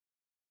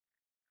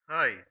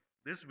Hi,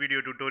 this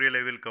video tutorial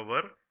I will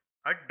cover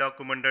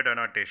documented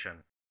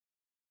annotation.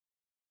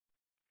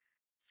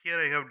 Here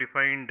I have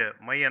defined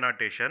my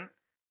annotation.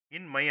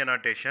 In my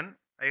annotation,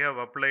 I have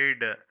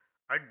applied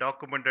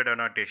documented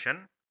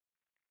annotation.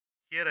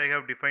 Here I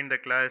have defined the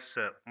class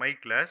my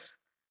class.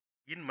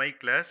 In my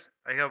class,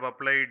 I have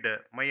applied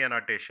my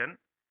annotation.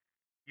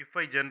 If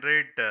I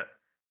generate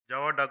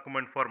Java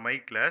document for my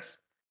class,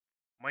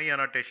 my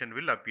annotation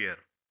will appear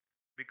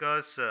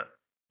because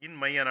in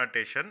my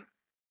annotation,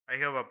 I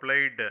have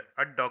applied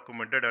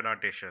documented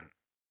annotation.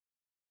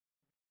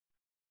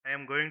 I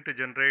am going to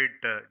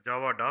generate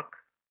Javadoc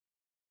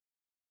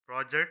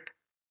project,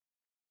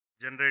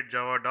 generate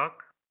Javadoc.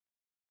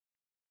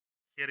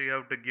 Here you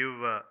have to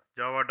give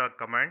Javadoc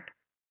command.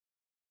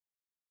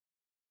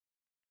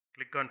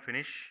 Click on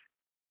finish.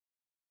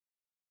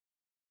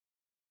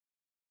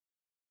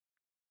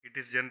 It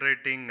is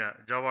generating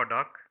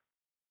Javadoc.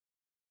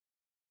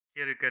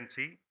 Here you can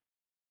see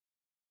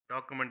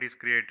document is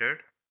created.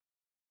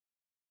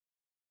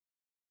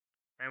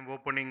 I am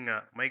opening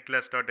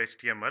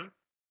myclass.html.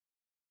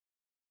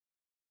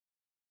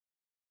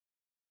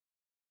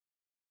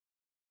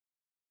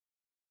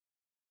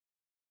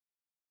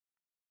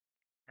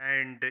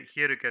 And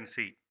here you can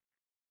see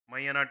my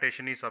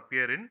annotation is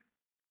appear in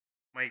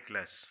my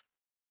class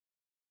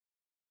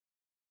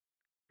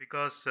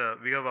because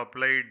we have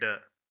applied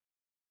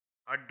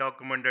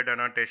documented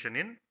annotation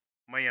in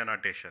my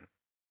annotation.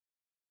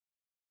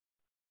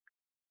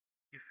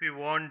 If we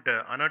want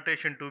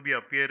annotation to be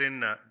appear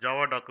in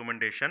Java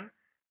documentation,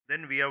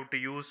 then we have to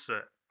use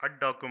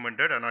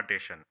documented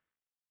annotation.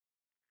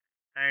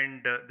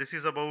 And this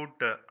is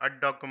about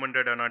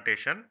documented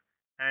annotation.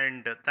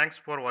 And thanks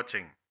for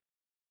watching.